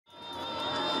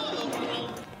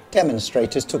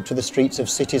Demonstrators took to the streets of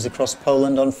cities across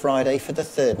Poland on Friday for the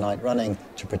third night running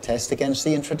to protest against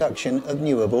the introduction of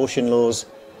new abortion laws.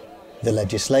 The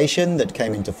legislation that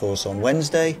came into force on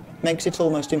Wednesday makes it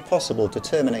almost impossible to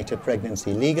terminate a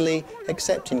pregnancy legally,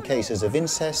 except in cases of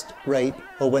incest, rape,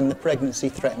 or when the pregnancy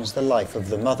threatens the life of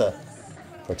the mother.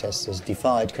 Protesters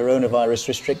defied coronavirus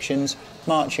restrictions,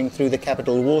 marching through the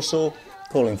capital Warsaw,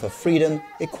 calling for freedom,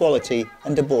 equality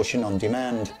and abortion on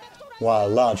demand. While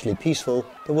largely peaceful,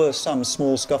 there were some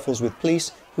small scuffles with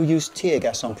police who used tear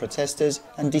gas on protesters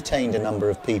and detained a number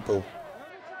of people.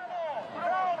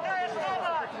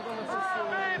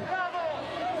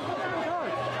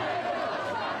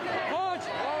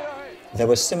 There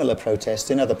were similar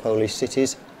protests in other Polish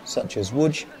cities, such as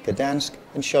Łódź, Gdansk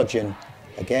and Szczecin,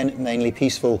 again mainly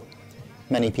peaceful.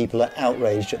 Many people are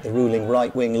outraged at the ruling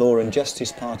right-wing Law and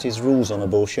Justice Party's rules on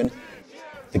abortion.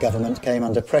 The government came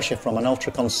under pressure from an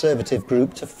ultra-conservative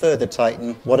group to further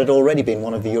tighten what had already been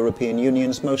one of the European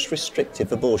Union's most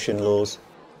restrictive abortion laws.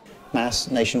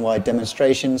 Mass nationwide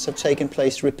demonstrations have taken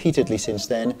place repeatedly since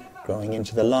then, growing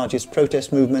into the largest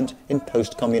protest movement in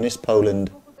post-communist Poland.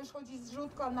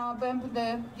 Na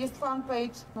bębny jest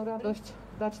fanpage. No radość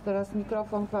dać teraz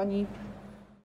mikrofon pani